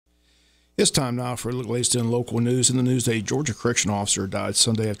It's time now for the latest in local news. In the news, a Georgia correctional officer died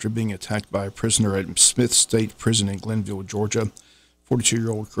Sunday after being attacked by a prisoner at Smith State Prison in Glenville, Georgia.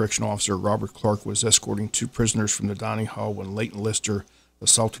 42-year-old correctional officer Robert Clark was escorting two prisoners from the dining hall when Leighton Lister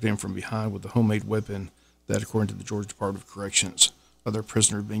assaulted him from behind with a homemade weapon. That, according to the Georgia Department of Corrections. Other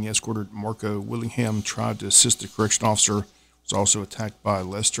prisoner being escorted, Marco Willingham, tried to assist the correctional officer, was also attacked by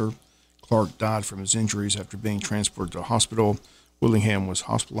Lester. Clark died from his injuries after being transported to a hospital. Willingham was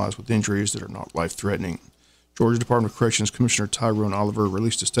hospitalized with injuries that are not life-threatening. Georgia Department of Corrections Commissioner Tyrone Oliver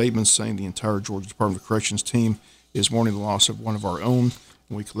released a statement saying the entire Georgia Department of Corrections team is mourning the loss of one of our own,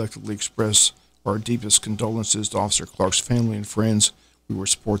 and we collectively express our deepest condolences to Officer Clark's family and friends. We will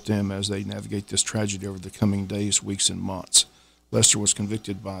support them as they navigate this tragedy over the coming days, weeks, and months. Lester was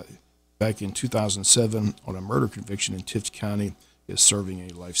convicted back in 2007 on a murder conviction in Tift County, is serving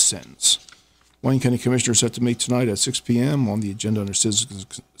a life sentence. Wayne County Commissioners set to meet tonight at 6 p.m. on the agenda under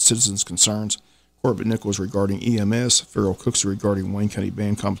citizens' concerns. Corbett Nichols regarding EMS, Farrell Cooks regarding Wayne County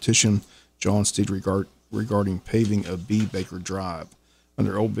band competition, John Steed regarding paving of B. Baker Drive.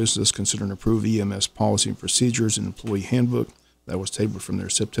 Under old business, consider and approve EMS policy and procedures and employee handbook. That was tabled from their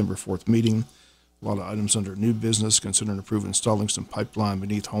September 4th meeting. A lot of items under new business. Consider and approve installing some pipeline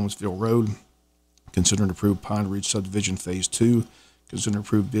beneath Holmesville Road. Consider and approve Pine Ridge Subdivision Phase 2. Consider and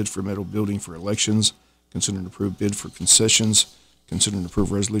approve bid for metal building for elections. Consider and approve bid for concessions. Consider and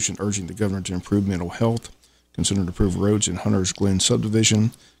approve resolution urging the governor to improve mental health. Consider and approve roads in Hunter's Glen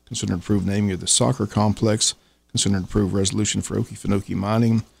Subdivision. Consider and approve naming of the soccer complex. Consider and approve resolution for Okefenokee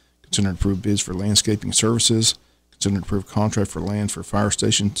Mining. Consider and approve bids for landscaping services. Consider and approve contract for land for fire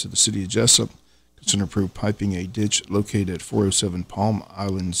station to the city of Jesup. Consider and approve piping a ditch located at 407 Palm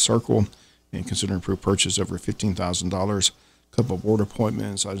Island Circle. And consider and approve purchase over $15,000. Couple of board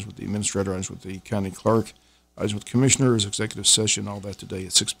appointments, items with the administrator, items with the county clerk, items with commissioners, executive session, all that today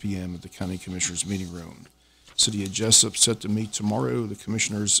at 6 p.m. at the county commissioners meeting room. City of Jesup set to meet tomorrow, the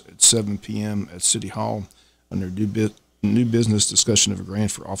commissioners at 7 p.m. at City Hall under new business discussion of a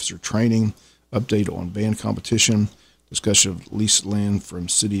grant for officer training, update on band competition, discussion of leased land from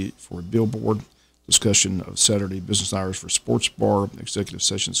city for a billboard, discussion of Saturday business hours for sports bar, executive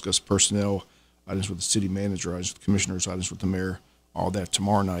session, discuss personnel, items with the city manager, items with commissioners, items with the mayor, all that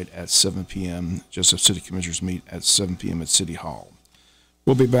tomorrow night at 7 p.m. Jesup City Commissioners meet at 7 p.m. at City Hall.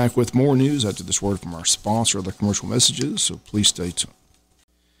 We'll be back with more news after this word from our sponsor, other commercial messages, so please stay tuned.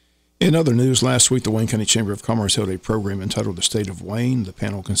 In other news, last week, the Wayne County Chamber of Commerce held a program entitled The State of Wayne. The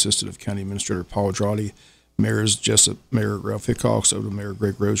panel consisted of County Administrator Paul Drawdy, Mayors Jesup Mayor Ralph Hickox, Odom Mayor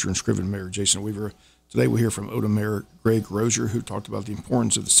Greg Rozier, and Scriven Mayor Jason Weaver. Today we'll hear from Odom Mayor Greg Rozier, who talked about the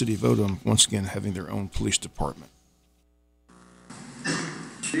importance of the city of Odom once again having their own police department.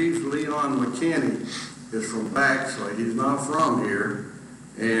 Chief Leon McKinney is from Baxley. He's not from here,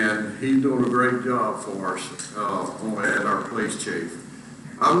 and he's doing a great job for us at our police chief.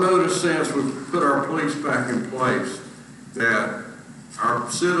 I've noticed since we put our police back in place that our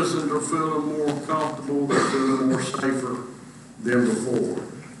citizens are feeling more comfortable, they're feeling more safer than before.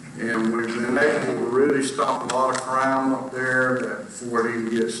 And we've been able to really stop a lot of crime up there before it even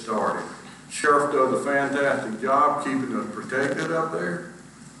gets started. Sheriff does a fantastic job keeping us protected up there.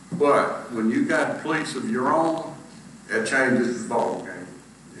 But when you got police of your own, it changes the ballgame.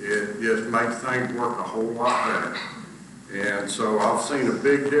 It just makes things work a whole lot better. And so I've seen a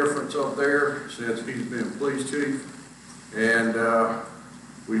big difference up there since he's been police chief. And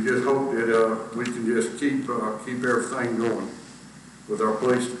we just hope that we can just keep everything going with our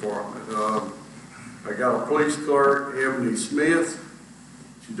police department. I got a police clerk, Ebony Smith.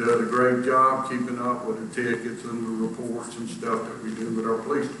 She does a great job keeping up with the tickets and the reports and stuff that we do with our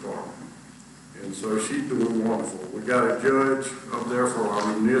police department. And so she's doing wonderful. We got a judge up there for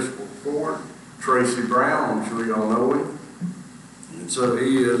our municipal court, Tracy Brown. I'm sure y'all know him. And so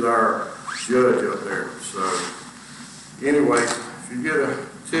he is our judge up there. So anyway, if you get a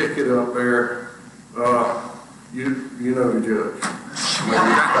ticket up there, you know the judge.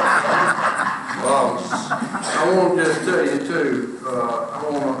 I want to just tell you too, I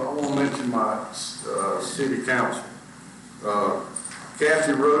want to mention my city council.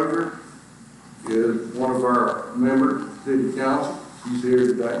 Kathy Roger is one of our members of the city council. He's here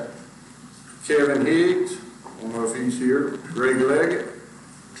today. Kevin Higgs, I don't know if he's here. Greg Leggett,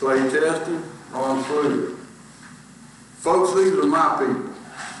 Clay Teston, Ron Sluder. Folks, these are my people.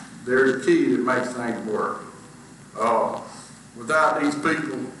 They're the key that makes things work. Without these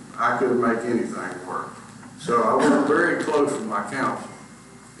people, I couldn't make anything work. So I work very close with my council.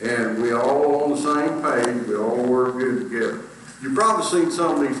 And we all on the same page. We all work good together. You've probably seen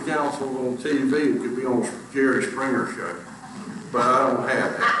some of these councils on TV. It could be on Jerry Springer show. But I don't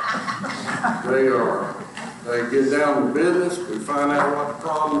have that. They get down to business, we find out what the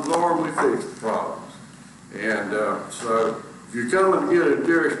problems are, and we fix the problems. And so if you're coming to get a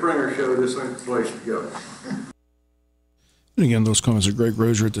Jerry Springer show, this ain't the place to go. And again, those comments are Greg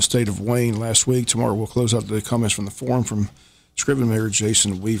Roser at the State of Wayne last week. Tomorrow we'll close out the comments from the forum from Scriven Mayor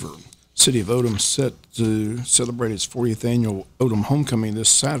Jason Weaver. City of Odom set to celebrate its 40th annual Odom Homecoming this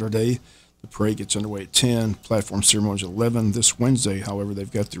Saturday. The parade gets underway at 10, platform ceremonies at 11. This Wednesday, however,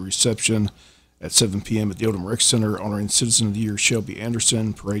 they've got the reception at 7 p.m. at the Odom Rec Center, honoring Citizen of the Year Shelby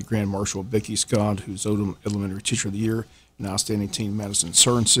Anderson, Parade Grand Marshal Becky Scott, who's Odom Elementary Teacher of the Year, and Outstanding Teen Madison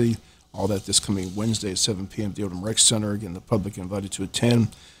Surrency. All that this coming Wednesday at 7 p.m. at the Odom Rec Center. Again, the public invited to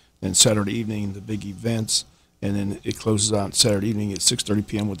attend. Then Saturday evening, the big events. And then it closes out Saturday evening at 6:30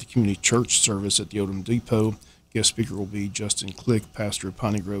 p.m. with the community church service at the Odom Depot. Guest speaker will be Justin Click, pastor of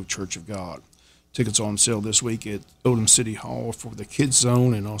Piney Grove Church of God. Tickets on sale this week at Odom City Hall for the Kids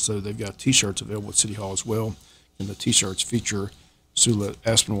Zone, and also they've got T-shirts available at City Hall as well. And the T-shirts feature Sula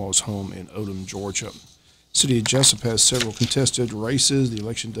Aspinwall's home in Odom, Georgia. City of Jesup has several contested races. The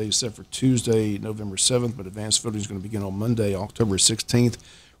election day is set for Tuesday, November 7th, but advanced voting is going to begin on Monday, October 16th.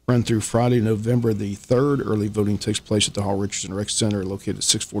 Run through Friday, November the 3rd. Early voting takes place at the Hall Richardson Rec Center, located at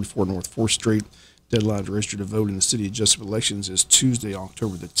 644 North 4th Street. Deadline to register to vote in the City of Jesup elections is Tuesday,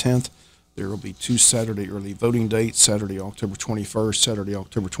 October the 10th. There will be 2 Saturday early voting dates, Saturday, October 21st, Saturday,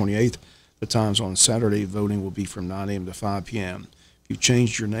 October 28th. The times on Saturday voting will be from 9 a.m. to 5 p.m. If you've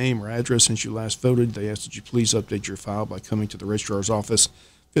changed your name or address since you last voted, they ask that you please update your file by coming to the registrar's office,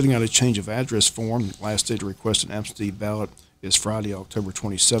 filling out a change of address form. Last day to request an absentee ballot is Friday, October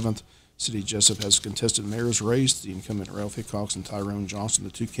 27th. City of Jesup has a contested mayor's race. The incumbent Ralph Hickox and Tyrone Johnson, the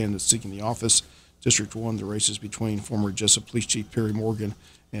 2 candidates seeking the office. District 1, the race is between former Jesup Police Chief Perry Morgan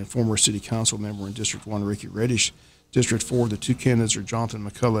and former City Council member in District 1, Ricky Reddish. District 4, the 2 candidates are Jonathan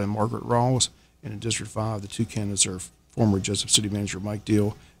McCullough and Margaret Rawls. And in District 5, the 2 candidates are former Jesup City Manager Mike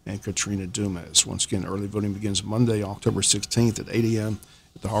Deal and Katrina Dumas. Once again, early voting begins Monday, October 16th at 8 a.m.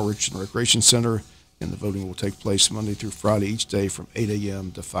 at the Hall Richardson Recreation Center, and the voting will take place Monday through Friday each day from 8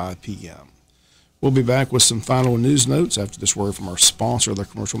 a.m. to 5 p.m. We'll be back with some final news notes after this word from our sponsor, their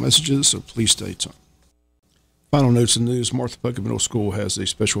commercial messages, so please stay tuned. Final notes in news, Martha Puckett Middle School has a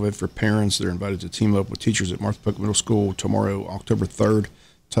special event for parents. They're invited to team up with teachers at Martha Puckett Middle School tomorrow, October 3rd.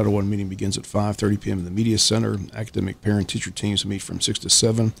 Title I meeting begins at 5:30 p.m. in the Media Center. Academic parent-teacher teams meet from 6 to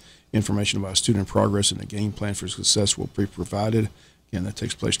 7. Information about student progress and the game plan for success will be provided. Again, that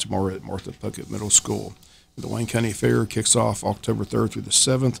takes place tomorrow at Martha Puckett Middle School. The Wayne County Fair kicks off October 3rd through the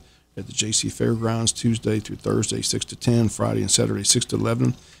 7th at the JC Fairgrounds, Tuesday through Thursday, 6 to 10, Friday and Saturday, 6 to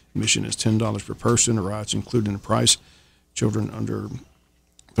 11. Admission is $10 per person. Rides included in the price. Children under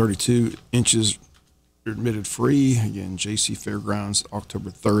 32 inches are admitted free. Again, JC Fairgrounds, October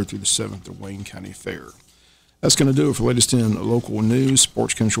 3rd through the 7th, the Wayne County Fair. That's going to do it for latest in local news.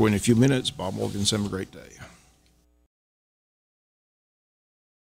 Sports comes your way in a few minutes. Bob Morgan's have a great day.